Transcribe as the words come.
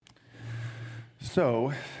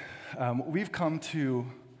So, we've come to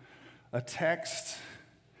a text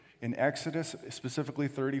in Exodus, specifically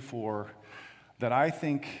 34, that I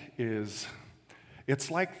think it's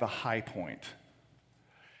like the high point.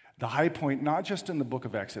 The high point, not just in the book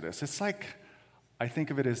of Exodus. It's like, I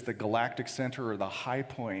think of it as the galactic center or the high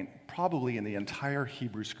point, probably in the entire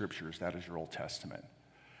Hebrew Scriptures, that is your Old Testament.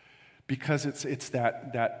 Because it's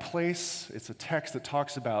that place, it's a text that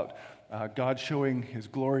talks about God showing his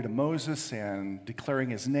glory to Moses and declaring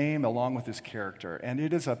his name along with his character. And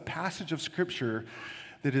it is a passage of Scripture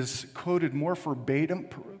that is quoted more verbatim,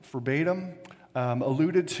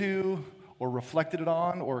 alluded to or reflected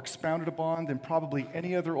on or expounded upon than probably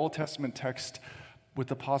any other Old Testament text, with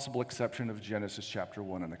the possible exception of Genesis chapter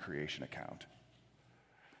 1 and the creation account.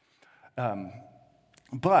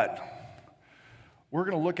 But we're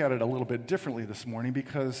going to look at it a little bit differently this morning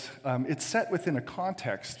because it's set within a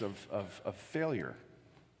context of failure.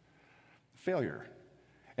 Failure.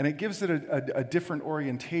 And it gives it a different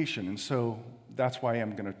orientation. And so that's why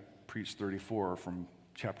I'm going to preach 34 from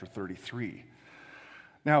chapter 33.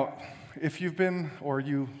 Now, if you've been or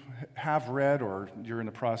you have read or you're in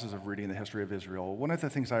the process of reading the history of Israel, one of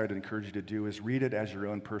the things I would encourage you to do is read it as your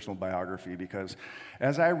own personal biography, because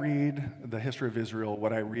as I read the history of Israel,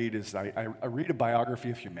 what I read is I read a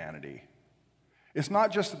biography of humanity. It's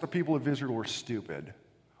not just that the people of Israel were stupid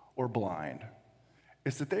or blind.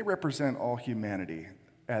 It's that they represent all humanity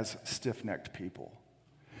as stiff-necked people.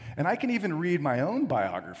 And I can even read my own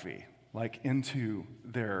biography, like into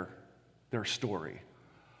their story.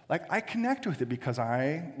 Like, I connect with it because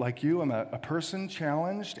I, like you, am a person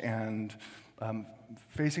challenged and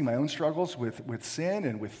facing my own struggles with sin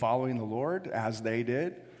and with following the Lord as they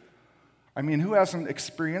did. I mean, who hasn't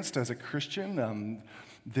experienced as a Christian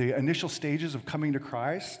the initial stages of coming to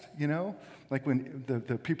Christ, you know? Like when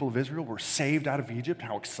the people of Israel were saved out of Egypt,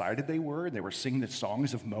 how excited they were. They were singing the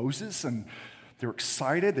songs of Moses, and they were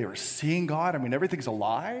excited. They were seeing God. I mean, everything's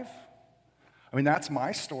alive. I mean, that's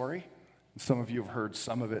my story. Some of you have heard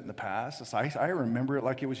some of it in the past. I remember it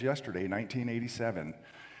like it was yesterday, 1987.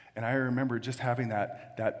 And I remember just having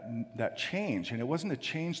that change. And it wasn't a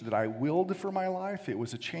change that I willed for my life. It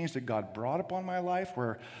was a change that God brought upon my life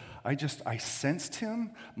where I sensed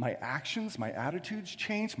him. My actions, my attitudes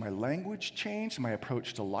changed. My language changed. My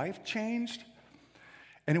approach to life changed.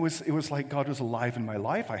 And it was like God was alive in my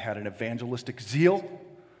life. I had an evangelistic zeal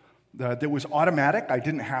that was automatic. I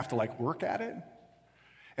didn't have to work at it.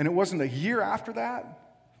 And it wasn't a year after that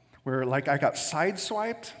where I got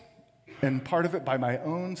sideswiped, and part of it by my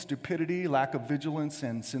own stupidity, lack of vigilance,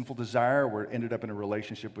 and sinful desire, where it ended up in a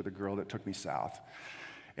relationship with a girl that took me south.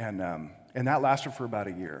 And that lasted for about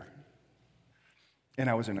a year. And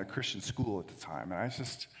I was in a Christian school at the time.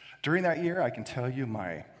 And during that year, I can tell you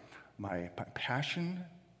my passion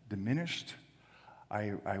diminished.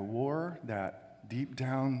 I wore that deep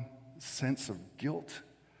down sense of guilt.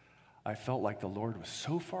 I felt like the Lord was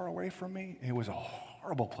so far away from me. It was a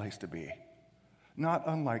horrible place to be. Not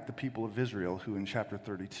unlike the people of Israel who in chapter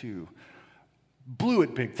 32 blew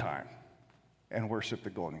it big time and worshiped the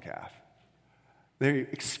golden calf. They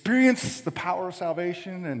experienced the power of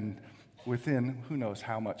salvation, and within who knows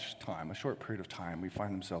how much time, a short period of time, we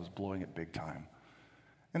find themselves blowing it big time.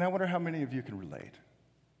 And I wonder how many of you can relate.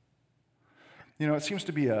 You know, it seems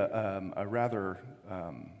to be a rather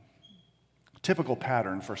typical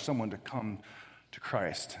pattern for someone to come to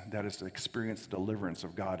Christ, that is to experience the deliverance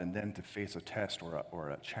of God and then to face a test or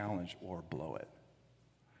a challenge or blow it.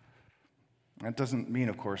 That doesn't mean,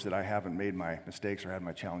 of course, that I haven't made my mistakes or had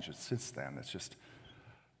my challenges since then. It's just,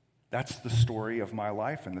 that's the story of my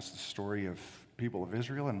life, and it's the story of people of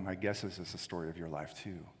Israel, and my guess is it's the story of your life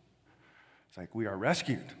too. It's like we are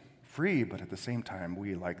rescued, free, but at the same time,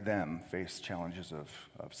 we, like them, face challenges of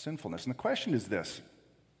sinfulness. And the question is this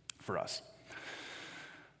for us.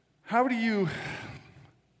 How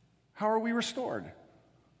are we restored?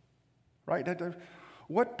 Right?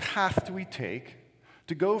 What path do we take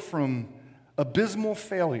to go from abysmal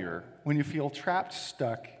failure when you feel trapped,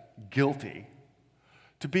 stuck, guilty,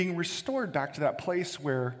 to being restored back to that place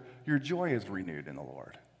where your joy is renewed in the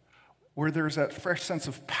Lord, where there's that fresh sense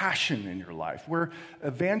of passion in your life, where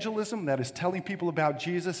evangelism, that is telling people about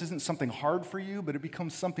Jesus, isn't something hard for you, but it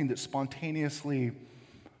becomes something that's spontaneously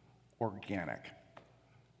organic?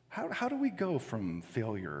 How do we go from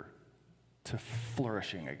failure to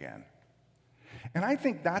flourishing again? And I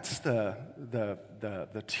think that's the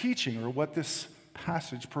teaching, or what this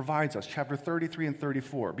passage provides us, chapter 33 and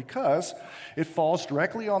 34, because it falls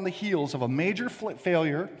directly on the heels of a major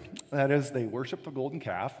failure, that is, they worship the golden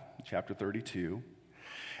calf, chapter 32,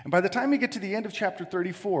 And by the time we get to the end of chapter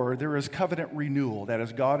 34, there is covenant renewal. That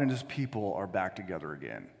is, God and his people are back together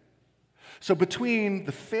again. So between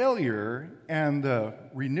the failure and the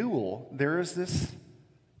renewal, there's these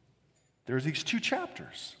two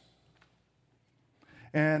chapters.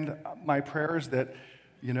 And my prayer is that,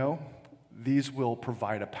 these will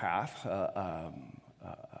provide a path, a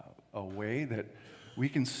way that we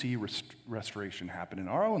can see restoration happen in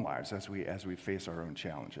our own lives as we face our own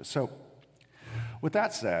challenges. So with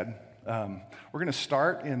that said, we're going to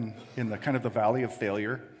start in the kind of the valley of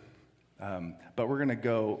failure, but we're going to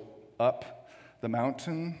go up the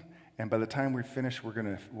mountain, and by the time we finish, we're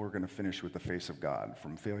going to finish with the face of God,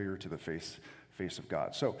 from failure to the face of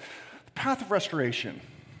God. So the path of restoration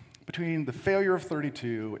between the failure of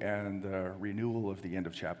 32 and the renewal of the end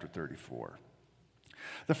of chapter 34.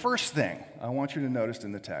 The first thing I want you to notice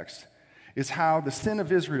in the text is how the sin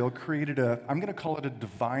of Israel created I'm going to call it a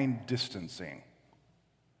divine distancing.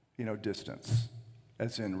 Distance,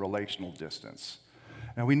 as in relational distance.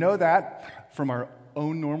 And we know that from our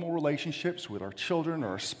own normal relationships with our children or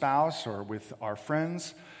our spouse or with our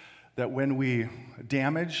friends, that when we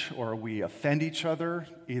damage or we offend each other,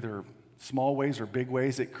 either small ways or big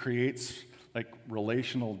ways, it creates like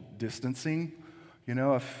relational distancing.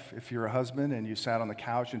 If you're a husband and you sat on the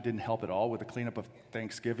couch and didn't help at all with the cleanup of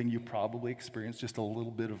Thanksgiving, you probably experienced just a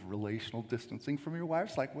little bit of relational distancing from your wife.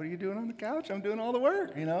 It's like, what are you doing on the couch? I'm doing all the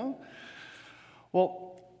work,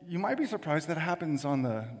 Well, you might be surprised that happens on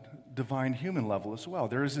the divine human level as well.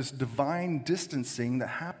 There is this divine distancing that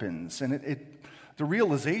happens, and the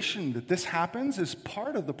realization that this happens is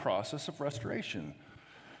part of the process of restoration.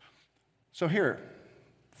 So here,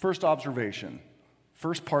 first observation,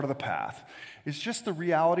 first part of the path, is just the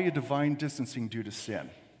reality of divine distancing due to sin.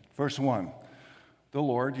 Verse 1, the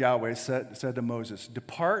Lord, Yahweh, said to Moses,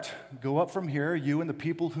 "Depart, go up from here, you and the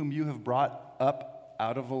people whom you have brought up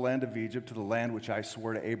out of the land of Egypt to the land which I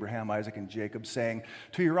swore to Abraham, Isaac, and Jacob, saying,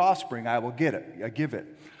 to your offspring I will give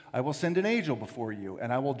it. I will send an angel before you,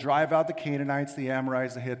 and I will drive out the Canaanites, the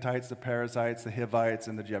Amorites, the Hittites, the Perizzites, the Hivites,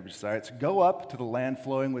 and the Jebusites. Go up to the land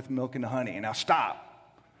flowing with milk and honey." And now stop.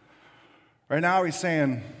 Right now he's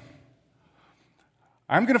saying,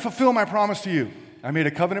 I'm going to fulfill my promise to you. I made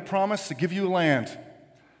a covenant promise to give you a land,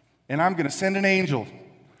 and I'm going to send an angel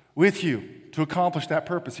with you to accomplish that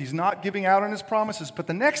purpose. He's not giving out on his promises, but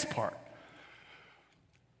the next part,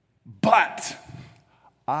 but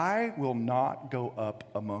I will not go up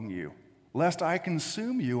among you, lest I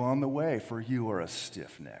consume you on the way, for you are a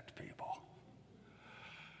stiff-necked people.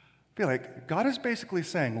 I feel like God is basically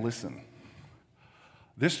saying, listen,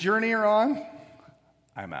 this journey you're on,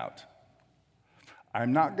 I'm out.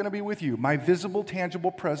 I'm not going to be with you. My visible,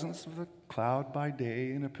 tangible presence of a cloud by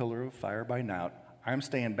day and a pillar of fire by night, I'm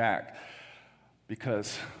staying back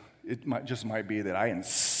because it might be that I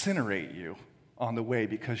incinerate you on the way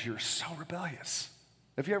because you're so rebellious.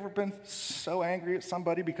 Have you ever been so angry at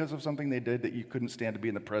somebody because of something they did that you couldn't stand to be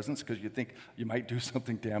in the presence because you think you might do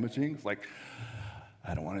something damaging? It's like,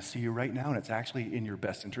 I don't want to see you right now, and it's actually in your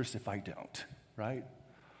best interest if I don't, right?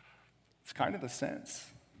 It's kind of the sense.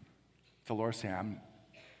 The Lord saying,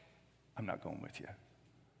 I'm not going with you.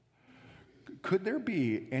 Could there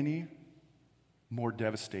be any more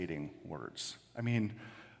devastating words? I mean,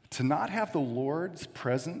 to not have the Lord's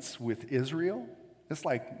presence with Israel, it's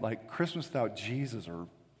like Christmas without Jesus or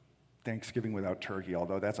Thanksgiving without turkey,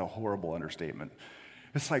 although that's a horrible understatement.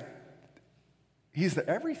 It's like, he's the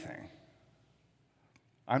everything.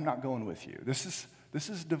 I'm not going with you. This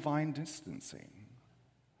is divine distancing.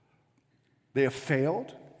 They have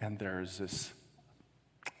failed, and there's this,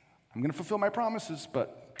 I'm going to fulfill my promises,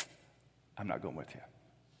 but I'm not going with you.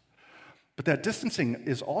 But that distancing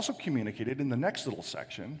is also communicated in the next little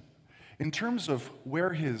section in terms of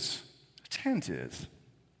where his tent is.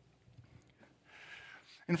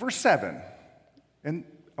 In verse 7, and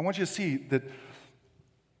I want you to see that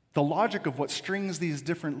the logic of what strings these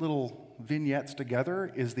different little vignettes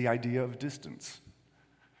together is the idea of distance.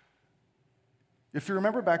 If you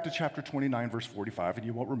remember back to chapter 29, verse 45, and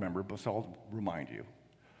you won't remember, but I'll remind you.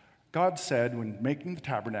 God said, when making the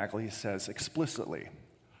tabernacle, he says explicitly,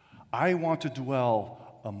 I want to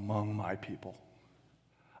dwell among my people.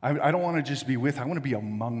 I don't want to just be with, I want to be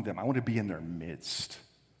among them. I want to be in their midst.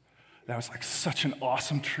 That was like such an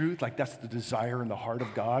awesome truth. Like that's the desire in the heart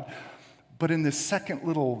of God. But in this second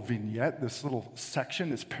little vignette, this little section,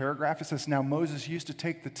 this paragraph, it says, now Moses used to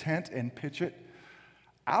take the tent and pitch it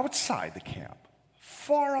outside the camp,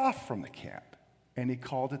 far off from the camp, and he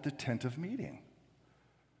called it the tent of meeting.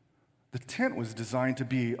 The tent was designed to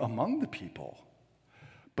be among the people.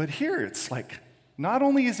 But here it's like, not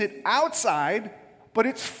only is it outside, but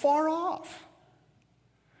it's far off.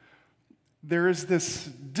 there is this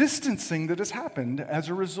distancing that has happened as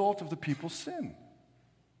a result of the people's sin.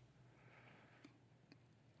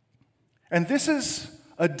 And this is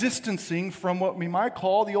a distancing from what we might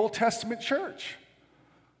call the Old Testament church.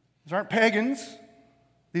 These aren't pagans.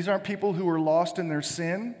 These aren't people who were lost in their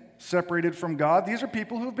sin, separated from God. These are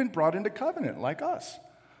people who have been brought into covenant like us.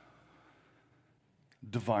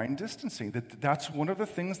 Divine distancing. That's one of the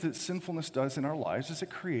things that sinfulness does in our lives is it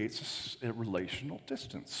creates a relational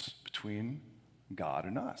distance between God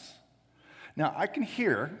and us. Now, I can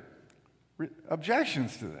hear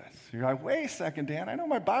objections to this. You're like, wait a second, Dan, I know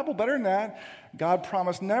my Bible better than that. God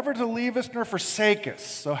promised never to leave us nor forsake us.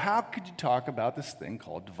 So how could you talk about this thing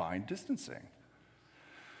called divine distancing?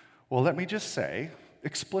 Well, let me just say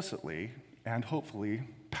explicitly and hopefully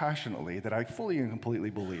passionately that I fully and completely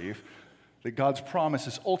believe that God's promise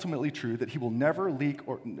is ultimately true, that he will never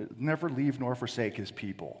leave nor forsake his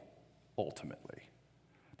people, ultimately.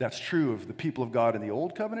 That's true of the people of God in the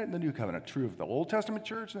Old Covenant and the New Covenant, true of the Old Testament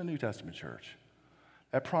church and the New Testament church.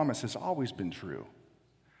 That promise has always been true.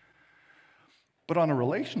 But on a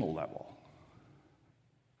relational level,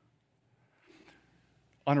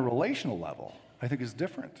 I think it's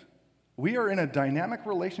different. We are in a dynamic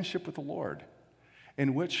relationship with the Lord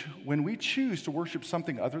in which when we choose to worship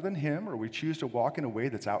something other than him or we choose to walk in a way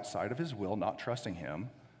that's outside of his will, not trusting him,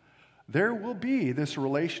 there will be this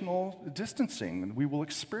relational distancing, and we will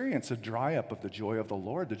experience a dry up of the joy of the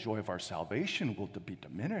Lord. The joy of our salvation will be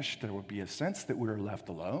diminished. There will be a sense that we are left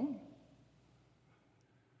alone,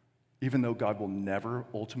 even though God will never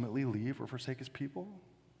ultimately leave or forsake his people.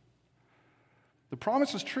 The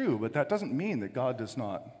promise is true, but that doesn't mean that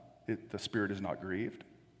the Spirit is not grieved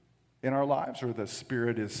in our lives, or the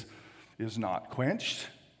Spirit is not quenched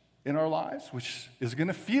in our lives, which is going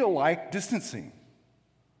to feel like distancing.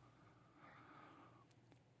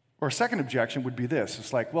 Or a second objection would be this.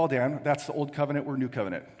 It's like, well, Dan, that's the Old Covenant, we're New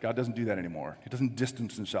Covenant. God doesn't do that anymore. He doesn't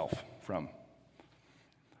distance himself from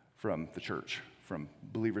the church, from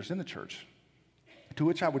believers in the church. To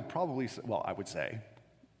which I would say,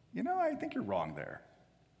 I think you're wrong there.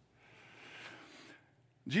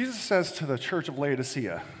 Jesus says to the church of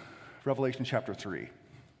Laodicea, Revelation chapter 3,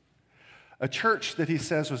 a church that he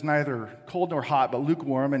says was neither cold nor hot, but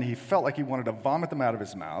lukewarm, and he felt like he wanted to vomit them out of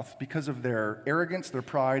his mouth because of their arrogance, their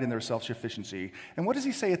pride, and their self-sufficiency. And what does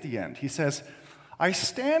he say at the end? He says, I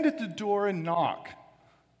stand at the door and knock.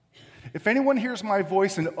 If anyone hears my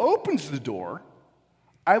voice and opens the door,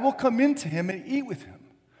 I will come into him and eat with him.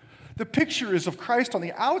 The picture is of Christ on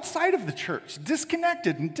the outside of the church,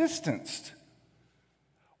 disconnected and distanced,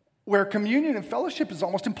 where communion and fellowship is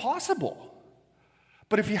almost impossible.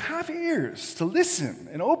 But if you have ears to listen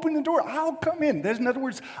and open the door, I'll come in. In other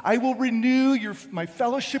words, I will renew my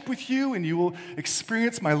fellowship with you, and you will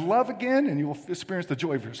experience my love again, and you will experience the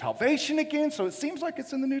joy of your salvation again. So it seems like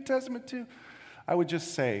it's in the New Testament too. I would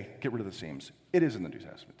just say, get rid of the seams. It is in the New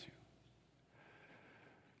Testament too.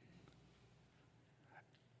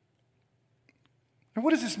 And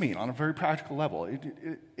what does this mean on a very practical level?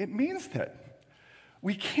 It means that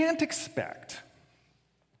we can't expect,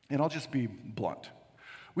 and I'll just be blunt,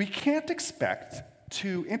 we can't expect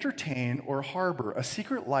to entertain or harbor a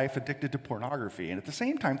secret life addicted to pornography and at the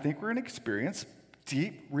same time think we're going to experience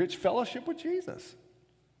deep, rich fellowship with Jesus.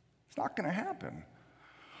 It's not going to happen.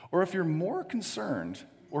 Or if you're more concerned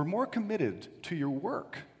or more committed to your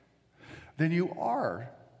work than you are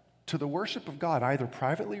to the worship of God, either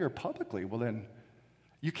privately or publicly, well then,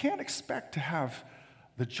 you can't expect to have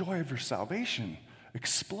the joy of your salvation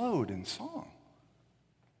explode in song.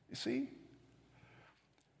 You see?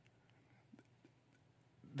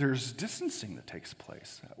 There's distancing that takes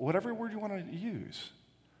place, whatever word you want to use.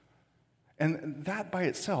 And that by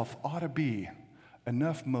itself ought to be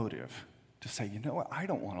enough motive to say, you know what, I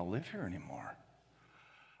don't want to live here anymore.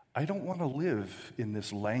 I don't want to live in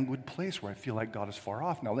this languid place where I feel like God is far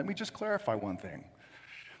off. Now, let me just clarify one thing.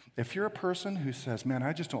 If you're a person who says, man,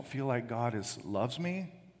 I just don't feel like God loves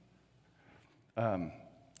me,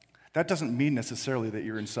 that doesn't mean necessarily that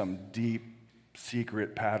you're in some deep,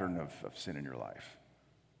 secret pattern of sin in your life.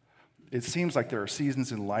 It seems like there are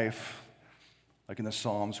seasons in life, like in the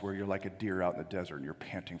Psalms, where you're like a deer out in the desert and you're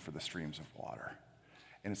panting for the streams of water.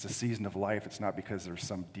 And it's a season of life. It's not because there's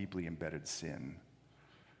some deeply embedded sin.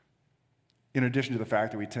 In addition to the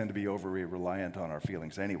fact that we tend to be overly reliant on our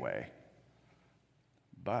feelings anyway.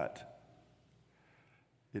 But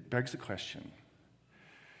it begs the question,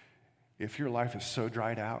 if your life is so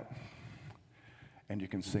dried out and you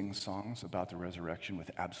can sing songs about the resurrection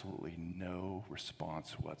with absolutely no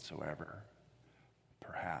response whatsoever,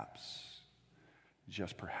 perhaps,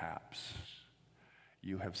 just perhaps,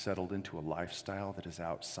 You have settled into a lifestyle that is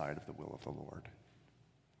outside of the will of the Lord.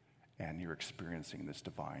 And you're experiencing this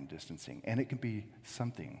divine distancing. And it can be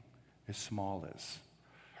something as small as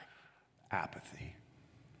apathy.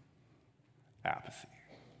 Apathy.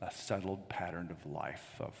 A settled pattern of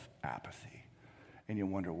life of apathy. And you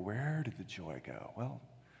wonder, where did the joy go? Well,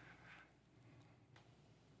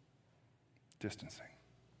 distancing.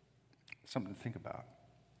 Something to think about.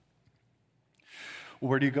 Well,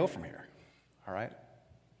 where do you go from here? All right?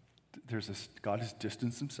 God has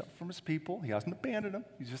distanced himself from his people. He hasn't abandoned them.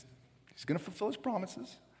 He's going to fulfill his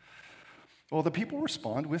promises. Well, the people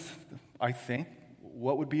respond with, I think,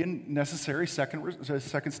 what would be a necessary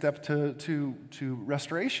second step to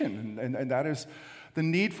restoration, and that is the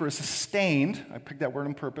need for a sustained, I picked that word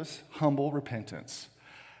on purpose, humble repentance.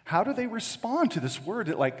 How do they respond to this word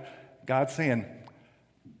that, like, God's saying,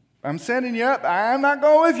 I'm sending you up, I'm not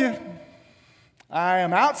going with you. I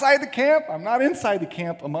am outside the camp, I'm not inside the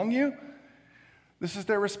camp among you. This is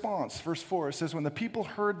their response. Verse 4, it says, when the people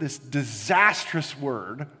heard this disastrous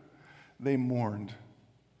word, they mourned,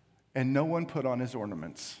 and no one put on his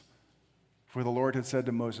ornaments. For the Lord had said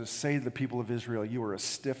to Moses, say to the people of Israel, you are a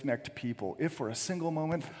stiff-necked people. If for a single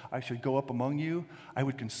moment I should go up among you, I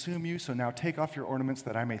would consume you. So now take off your ornaments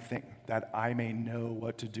that I may know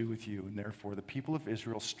what to do with you. And therefore the people of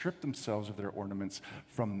Israel stripped themselves of their ornaments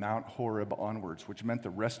from Mount Horeb onwards, which meant the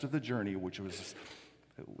rest of the journey, which was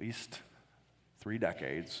at least 3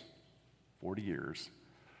 decades, 40 years,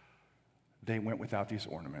 they went without these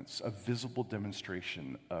ornaments, a visible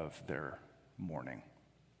demonstration of their mourning.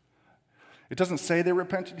 It doesn't say they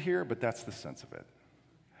repented here, but that's the sense of it.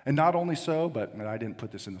 And not only so, but and I didn't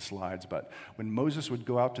put this in the slides, but when Moses would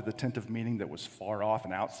go out to the tent of meeting that was far off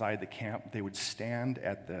and outside the camp, they would stand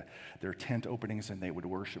at their tent openings and they would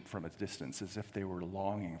worship from a distance as if they were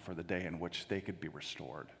longing for the day in which they could be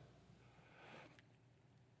restored.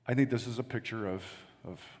 I think this is a picture of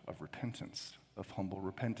repentance, of humble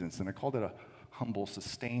repentance. And I called it a humble,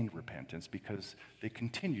 sustained repentance because they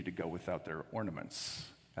continue to go without their ornaments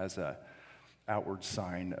as an outward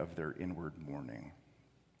sign of their inward mourning.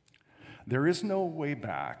 There is no way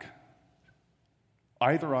back,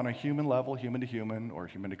 either on a human level, human to human, or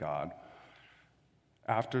human to God,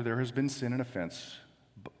 after there has been sin and offense,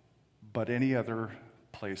 but any other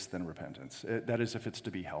place than repentance. That is, if it's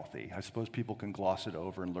to be healthy. I suppose people can gloss it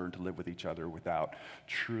over and learn to live with each other without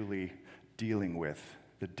truly dealing with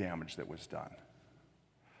the damage that was done.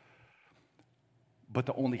 But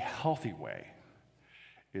the only healthy way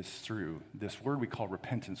is through this word we call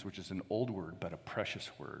repentance, which is an old word but a precious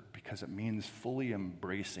word because it means fully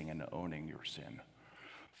embracing and owning your sin,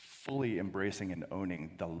 fully embracing and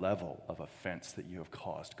owning the level of offense that you have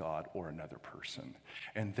caused God or another person,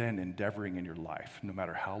 and then endeavoring in your life, no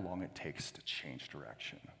matter how long it takes, to change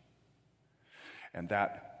direction. And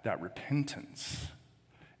that repentance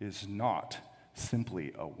is not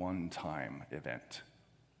simply a one-time event.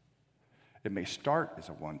 It may start as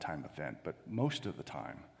a one-time event, but most of the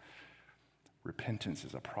time, repentance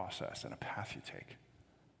is a process and a path you take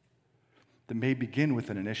that may begin with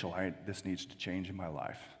an initial, this needs to change in my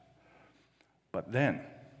life. But then,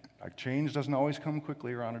 change doesn't always come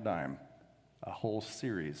quickly or on a dime. A whole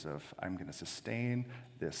series of, I'm going to sustain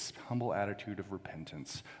this humble attitude of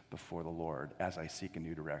repentance before the Lord as I seek a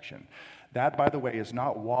new direction. That, by the way, is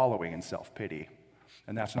not wallowing in self-pity,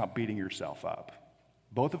 and that's not beating yourself up.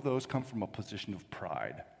 Both of those come from a position of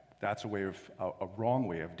pride. That's a wrong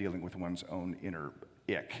way of dealing with one's own inner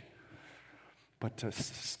ick. But to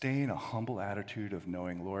sustain a humble attitude of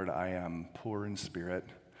knowing, Lord, I am poor in spirit.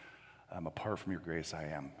 Apart from your grace,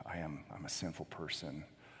 I'm a sinful person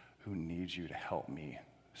who needs you to help me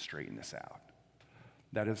straighten this out.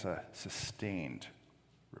 That is a sustained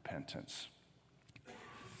repentance.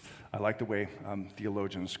 I like the way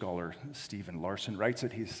theologian and scholar Stephen Larson writes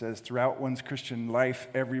it. He says, throughout one's Christian life,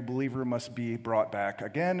 every believer must be brought back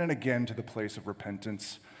again and again to the place of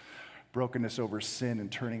repentance. Brokenness over sin and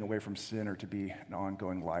turning away from sin are to be an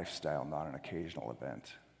ongoing lifestyle, not an occasional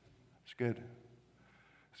event. It's good.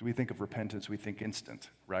 So we think of repentance, we think instant,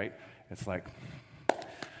 right? It's like,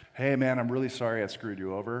 hey man, I'm really sorry I screwed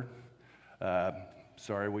you over.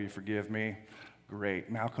 Sorry, will you forgive me? Great,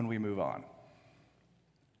 now can we move on?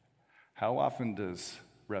 How often does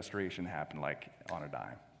restoration happen like on a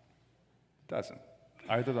dime? It doesn't.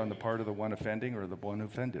 Either on the part of the one offending or the one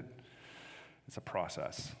offended. It's a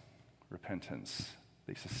process. Repentance.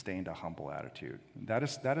 They sustained a humble attitude. That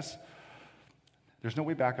is. There's no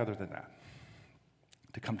way back other than that.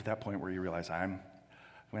 To come to that point where you realize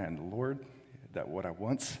Lord, that what I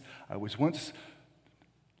was once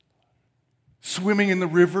swimming in the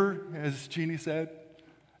river, as Jeannie said,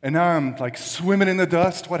 And now I'm like swimming in the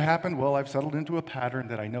dust. What happened? Well, I've settled into a pattern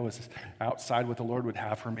that I know is outside what the Lord would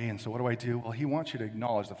have for me. And so what do? Well, he wants you to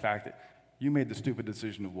acknowledge the fact that you made the stupid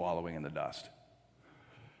decision of wallowing in the dust.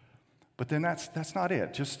 But then that's not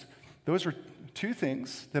it. Just those are two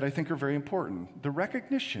things that I think are very important. The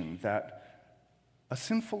recognition that a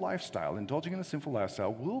sinful lifestyle, indulging in a sinful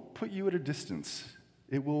lifestyle, will put you at a distance.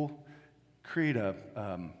 It will create a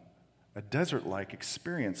desert-like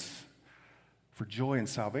experience for joy and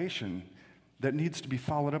salvation that needs to be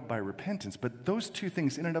followed up by repentance. But those two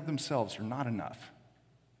things in and of themselves are not enough.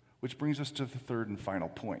 Which brings us to the third and final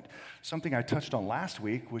point. Something I touched on last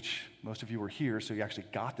week, which most of you were here, so you actually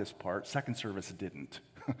got this part. Second service didn't.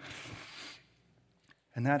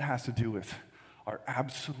 And that has to do with our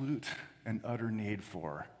absolute and utter need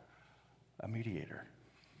for a mediator.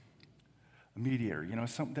 A mediator,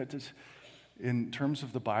 something that is, in terms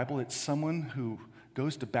of the Bible, it's someone who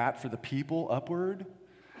goes to bat for the people upward,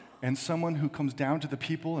 and someone who comes down to the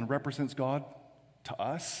people and represents God to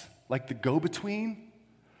us, like the go-between.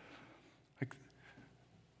 Like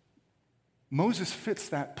Moses fits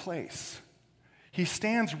that place. He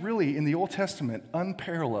stands really in the Old Testament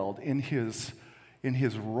unparalleled in his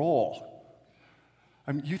role.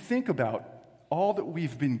 I mean, you think about all that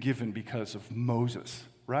we've been given because of Moses.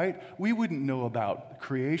 Right? We wouldn't know about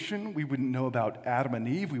creation. We wouldn't know about Adam and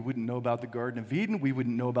Eve. We wouldn't know about the Garden of Eden. We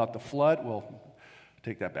wouldn't know about the flood. Well,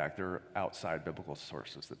 take that back. There are outside biblical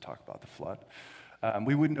sources that talk about the flood.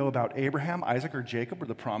 We wouldn't know about Abraham, Isaac, or Jacob, or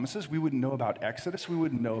the promises. We wouldn't know about Exodus. We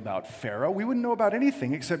wouldn't know about Pharaoh. We wouldn't know about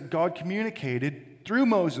anything except God communicated through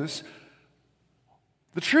Moses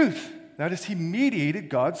the truth. That is, he mediated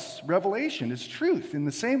God's revelation, his truth. In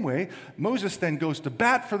the same way, Moses then goes to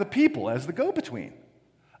bat for the people as the go-between.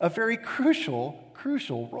 A very crucial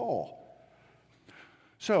role.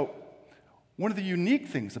 So, one of the unique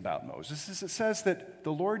things about Moses is it says that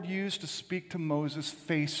the Lord used to speak to Moses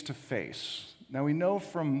face to face. Now, we know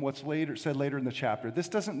from what's said later in the chapter, this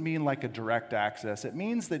doesn't mean like a direct access. It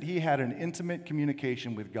means that he had an intimate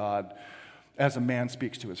communication with God as a man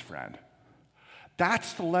speaks to his friend.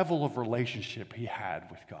 That's the level of relationship he had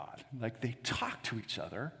with God. Like they talk to each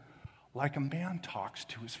other like a man talks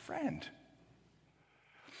to his friend.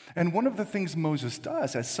 And one of the things Moses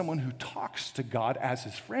does as someone who talks to God as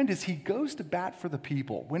his friend is he goes to bat for the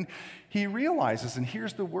people. When he realizes and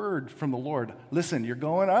hears the word from the Lord, listen, you're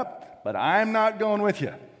going up, but I'm not going with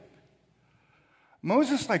you.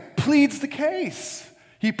 Moses pleads the case.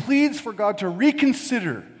 He pleads for God to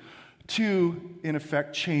reconsider, to, in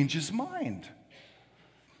effect, change his mind.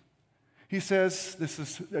 He says, this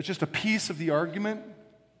is just a piece of the argument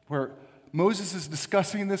where Moses is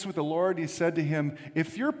discussing this with the Lord. He said to him,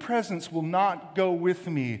 if your presence will not go with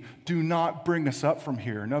me, do not bring us up from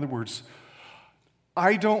here. In other words,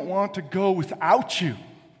 I don't want to go without you.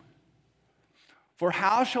 For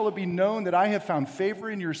how shall it be known that I have found favor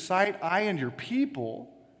in your sight, I and your people?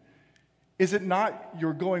 Is it not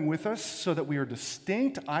your going with us so that we are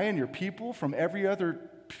distinct, I and your people, from every other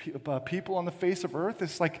people on the face of earth?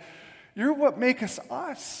 It's like, you're what make us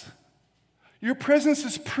us. Your presence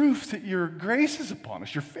is proof that your grace is upon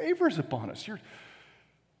us, your favor is upon us.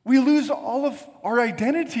 We lose all of our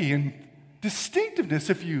identity and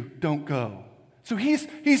distinctiveness if you don't go. So he's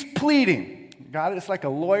pleading. God, it's like a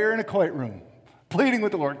lawyer in a courtroom, pleading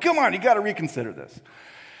with the Lord. Come on, you got to reconsider this.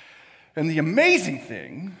 And the amazing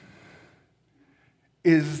thing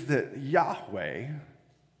is that Yahweh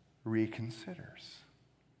reconsiders.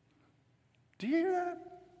 Do you hear that?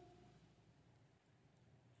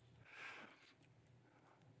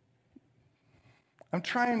 I'm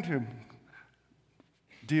trying to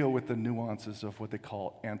deal with the nuances of what they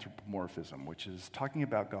call anthropomorphism, which is talking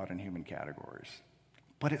about God in human categories.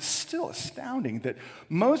 But it's still astounding that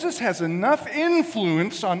Moses has enough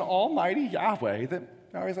influence on Almighty Yahweh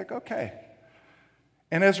that now he's like, okay.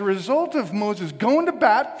 And as a result of Moses going to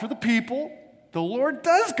bat for the people, the Lord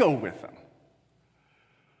does go with them.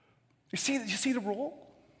 You see the role?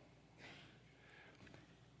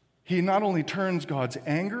 He not only turns God's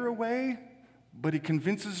anger away, but he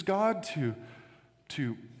convinces God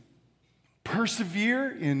to persevere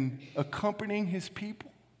in accompanying his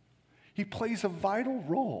people. He plays a vital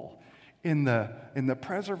role in the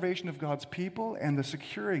preservation of God's people and the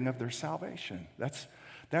securing of their salvation.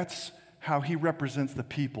 That's how he represents the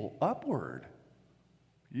people upward.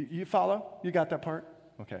 You follow? You got that part?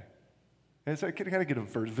 Okay. Can I get a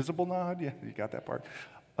visible nod? Yeah, you got that part.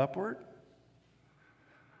 Upward?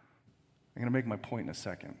 I'm going to make my point in a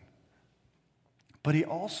second. But he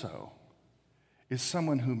also is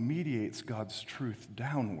someone who mediates God's truth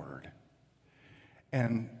downward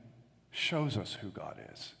and shows us who God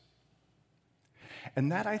is.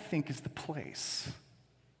 And that, I think, is the place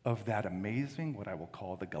of that amazing, what I will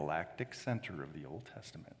call the galactic center of the Old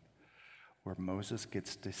Testament, where Moses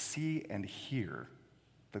gets to see and hear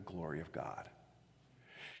the glory of God.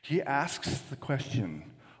 He asks the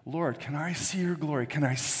question, Lord, can I see your glory? Can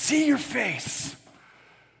I see your face?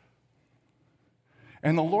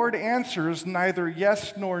 And the Lord answers neither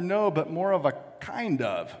yes nor no, but more of a kind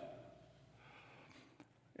of.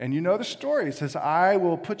 And you know the story. It says, I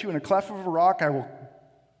will put you in a cleft of a rock. I will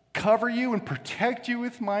cover you and protect you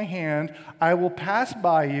with my hand. I will pass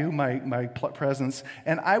by you, my presence,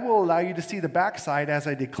 and I will allow you to see the backside as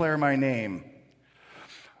I declare my name.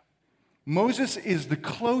 Moses is the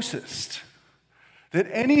closest that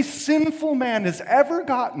any sinful man has ever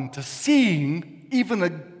gotten to seeing even a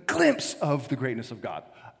glimpse of the greatness of God.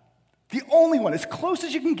 The only one, as close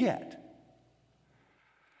as you can get.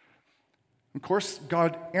 Of course,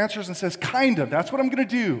 God answers and says, kind of, that's what I'm going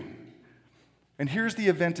to do. And here's the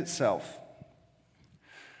event itself.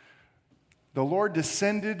 The Lord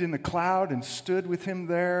descended in the cloud and stood with him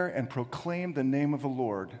there and proclaimed the name of the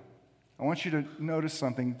Lord. I want you to notice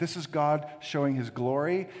something. This is God showing his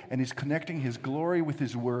glory, and he's connecting his glory with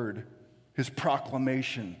his word, his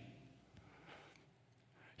proclamation.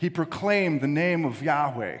 He proclaimed the name of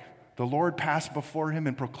Yahweh. The Lord passed before him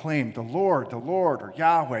and proclaimed, the Lord, or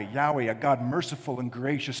Yahweh, Yahweh, a God merciful and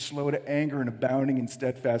gracious, slow to anger and abounding in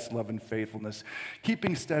steadfast love and faithfulness,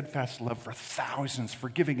 keeping steadfast love for thousands,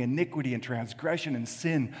 forgiving iniquity and transgression and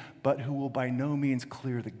sin, but who will by no means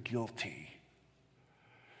clear the guilty.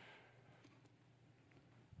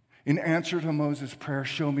 In answer to Moses' prayer,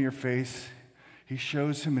 show me your face, he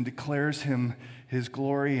shows him and declares him his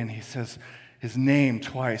glory, and he says his name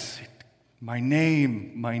twice. My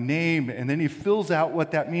name, and then he fills out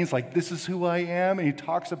what that means, like this is who I am, and he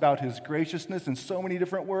talks about his graciousness in so many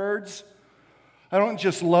different words. I don't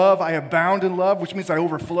just love, I abound in love, which means I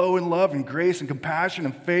overflow in love and grace and compassion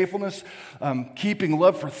and faithfulness, keeping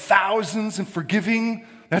love for thousands and forgiving.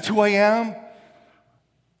 That's who I am.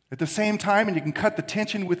 At the same time, and you can cut the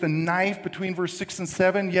tension with a knife between verse 6 and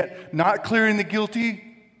 7, yet not clearing the guilty.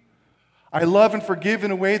 I love and forgive in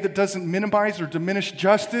a way that doesn't minimize or diminish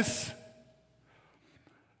justice.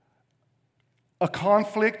 A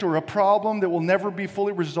conflict or a problem that will never be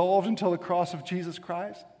fully resolved until the cross of Jesus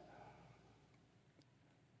Christ.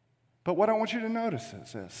 But what I want you to notice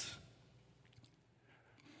is this.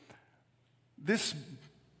 This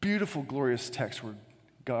beautiful, glorious text where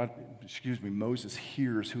Moses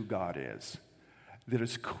hears who God is, that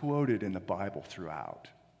is quoted in the Bible throughout.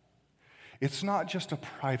 It's not just a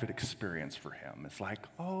private experience for him. It's like,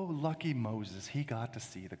 oh, lucky Moses, he got to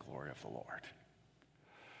see the glory of the Lord.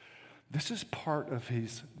 This is part of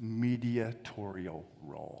his mediatorial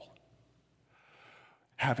role.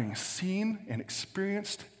 Having seen and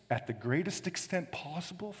experienced at the greatest extent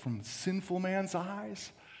possible from sinful man's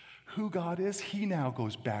eyes who God is, he now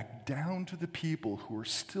goes back down to the people who are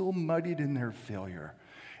still muddied in their failure.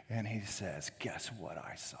 And he says, guess what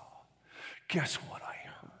I saw? Guess what I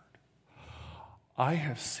heard? I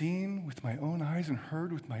have seen with my own eyes and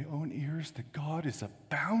heard with my own ears that God is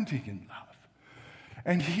abounding in love.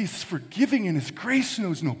 And he's forgiving, and his grace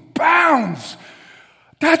knows no bounds.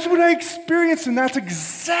 That's what I experienced, and that's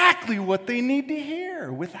exactly what they need to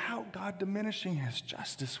hear without God diminishing his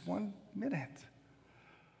justice 1 minute.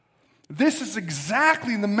 This is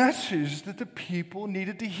exactly the message that the people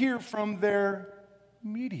needed to hear from their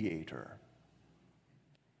mediator.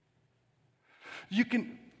 You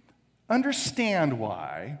can understand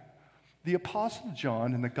why the Apostle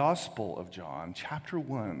John in the Gospel of John, chapter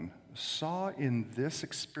 1, saw in this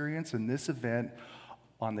experience, in this event,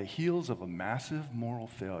 on the heels of a massive moral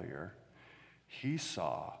failure, he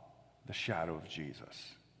saw the shadow of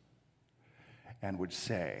Jesus and would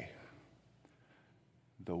say,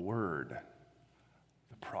 the word,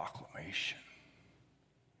 the proclamation,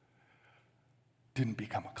 didn't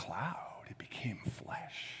become a cloud, it became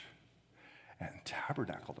flesh and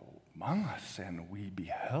tabernacled among us, and we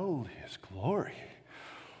beheld his glory,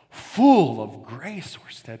 full of grace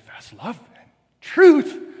or steadfast love and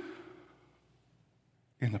truth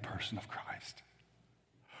in the person of Christ,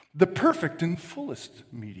 the perfect and fullest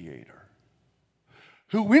mediator,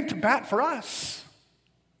 who went to bat for us,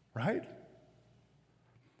 right?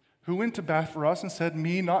 Who went to bat for us and said,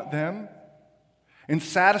 me, not them, and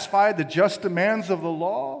satisfied the just demands of the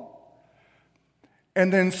law,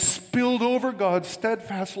 and then spilled over God's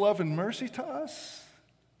steadfast love and mercy to us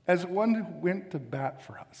as one who went to bat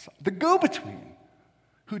for us. The go-between,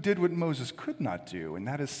 who did what Moses could not do, and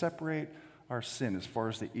that is separate our sin as far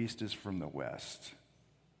as the east is from the west.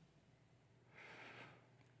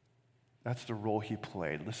 That's the role he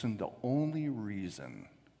played. Listen, the only reason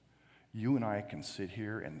you and I can sit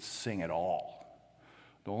here and sing at all,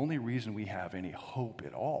 the only reason we have any hope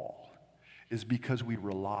at all is because we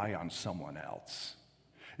rely on someone else.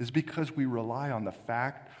 Is because we rely on the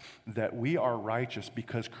fact that we are righteous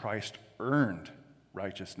because Christ earned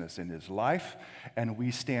righteousness in his life, and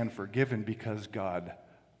we stand forgiven because God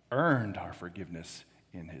earned our forgiveness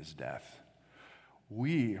in his death.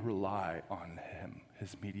 We rely on him,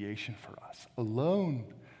 his mediation for us alone.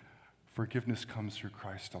 Forgiveness comes through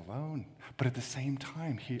Christ alone. But at the same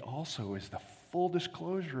time, he also is the full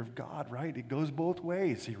disclosure of God, right? It goes both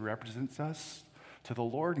ways. He represents us to the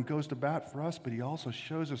Lord and goes to bat for us, but he also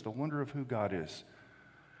shows us the wonder of who God is.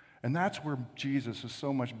 And that's where Jesus is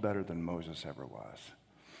so much better than Moses ever was.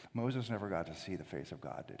 Moses never got to see the face of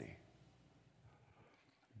God, did he?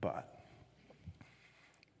 But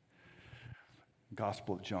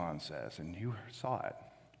Gospel of John says, and you saw it,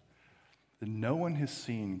 that no one has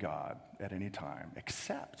seen God at any time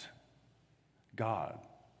except God,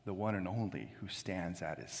 the one and only, who stands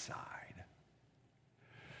at his side.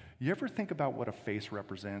 You ever think about what a face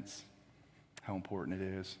represents? How important it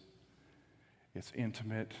is? It's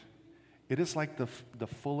intimate. It is like the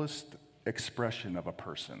fullest expression of a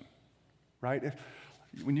person, right?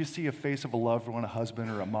 When you see a face of a loved one, a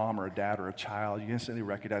husband or a mom or a dad or a child, you instantly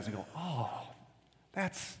recognize and go, oh,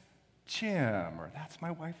 that's Jim, or that's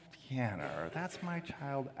my wife Deanna, or that's my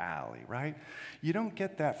child Allie, right? You don't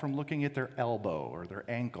get that from looking at their elbow or their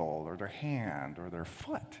ankle or their hand or their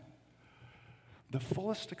foot. The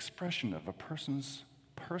fullest expression of a person's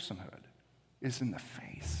personhood is in the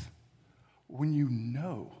face, when you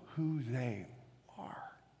know who they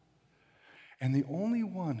are. And the only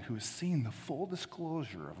one who has seen the full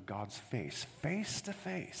disclosure of God's face to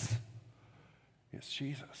face, is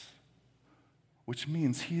Jesus. Which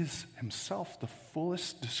means he is himself the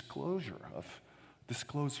fullest disclosure of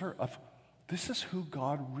this is who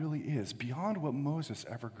God really is. Beyond what Moses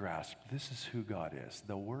ever grasped, this is who God is.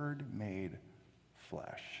 The Word made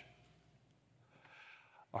flesh.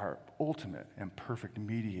 Our ultimate and perfect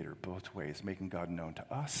mediator both ways, making God known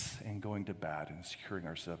to us and going to bat and securing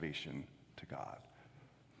our salvation to God.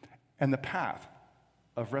 And the path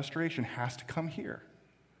of restoration has to come here.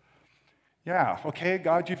 Yeah, okay,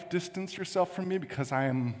 God, you've distanced yourself from me because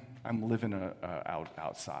I'm living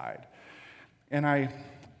outside. And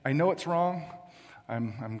I know it's wrong.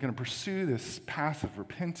 I'm going to pursue this path of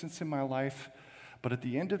repentance in my life. But at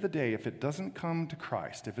the end of the day, if it doesn't come to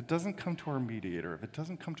Christ, if it doesn't come to our mediator, if it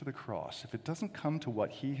doesn't come to the cross, if it doesn't come to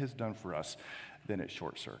what he has done for us, then it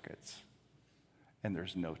short circuits. And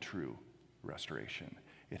there's no true restoration.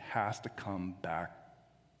 It has to come back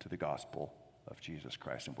to the gospel of Jesus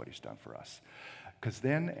Christ and what he's done for us. Because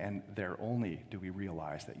then and there only do we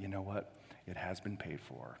realize that, you know what? It has been paid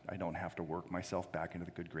for. I don't have to work myself back into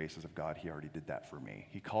the good graces of God. He already did that for me.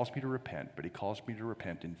 He calls me to repent, but he calls me to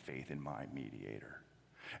repent in faith in my mediator.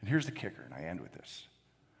 And here's the kicker, and I end with this.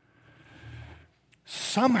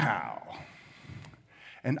 Somehow,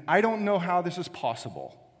 and I don't know how this is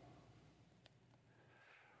possible,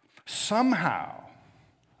 somehow,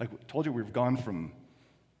 like I told you, we've gone from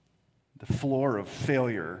the floor of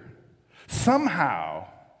failure. Somehow,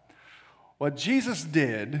 what Jesus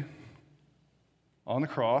did on the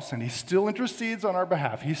cross, and he still intercedes on our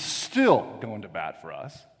behalf, he's still going to bat for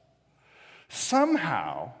us.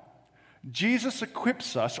 Somehow, Jesus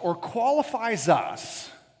equips us or qualifies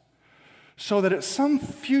us so that at some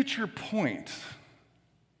future point,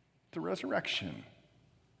 the resurrection,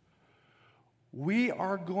 we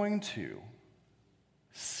are going to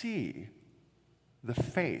see the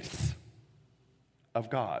face of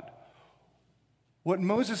God. What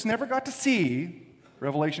Moses never got to see,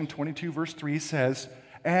 Revelation 22 verse 3 says,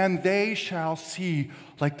 and they shall see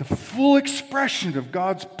like the full expression of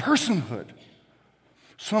God's personhood.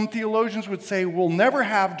 Some theologians would say we'll never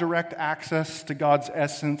have direct access to God's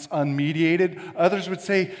essence unmediated. Others would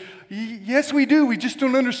say, yes, we do. We just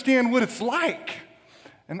don't understand what it's like.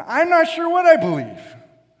 And I'm not sure what I believe.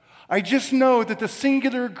 I just know that the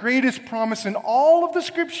singular greatest promise in all of the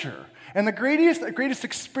Scripture and the greatest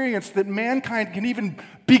experience that mankind can even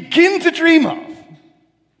begin to dream of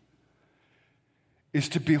is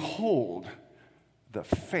to behold the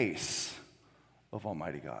face of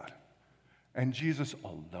Almighty God. And Jesus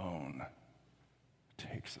alone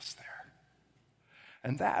takes us there.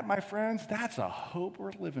 And that, my friends, that's a hope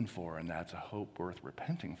worth living for, and that's a hope worth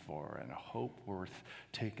repenting for, and a hope worth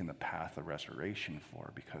taking the path of restoration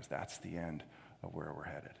for, because that's the end of where we're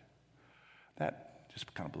headed. That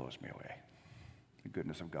just kind of blows me away. The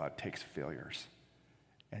goodness of God takes failures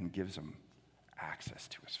and gives them access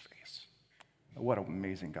to his face. What an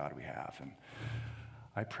amazing God we have. And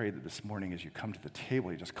I pray that this morning as you come to the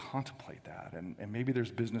table, you just contemplate that. And maybe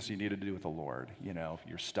there's business you need to do with the Lord. You know,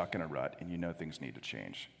 you're stuck in a rut and you know things need to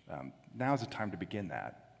change. Now's the time to begin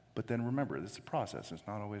that. But then remember, this is a process. It's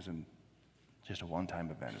not always just a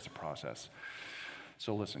one-time event. It's a process.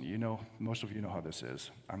 So listen, you know, most of you know how this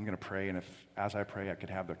is. I'm going to pray, and as I pray, I could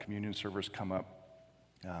have the communion servers come up.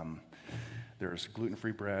 There's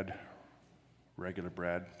gluten-free bread, regular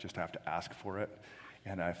bread, just have to ask for it.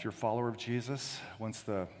 And if you're a follower of Jesus, once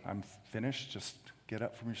I'm finished, just get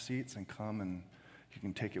up from your seats and come, and you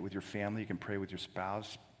can take it with your family. You can pray with your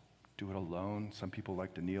spouse. Do it alone. Some people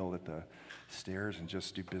like to kneel at the stairs and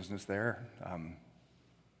just do business there.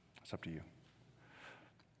 It's up to you.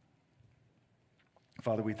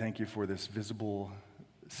 Father, we thank you for this visible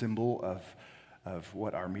symbol of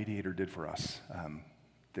what our mediator did for us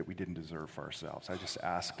that we didn't deserve for ourselves. I just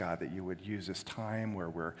ask, God, that you would use this time where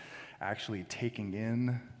we're actually taking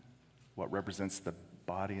in what represents the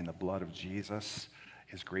body and the blood of Jesus,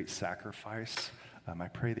 his great sacrifice. I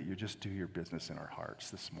pray that you just do your business in our hearts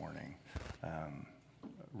this morning.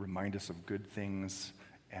 Remind us of good things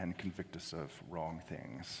and convict us of wrong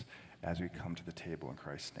things as we come to the table in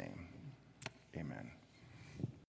Christ's name. Amen.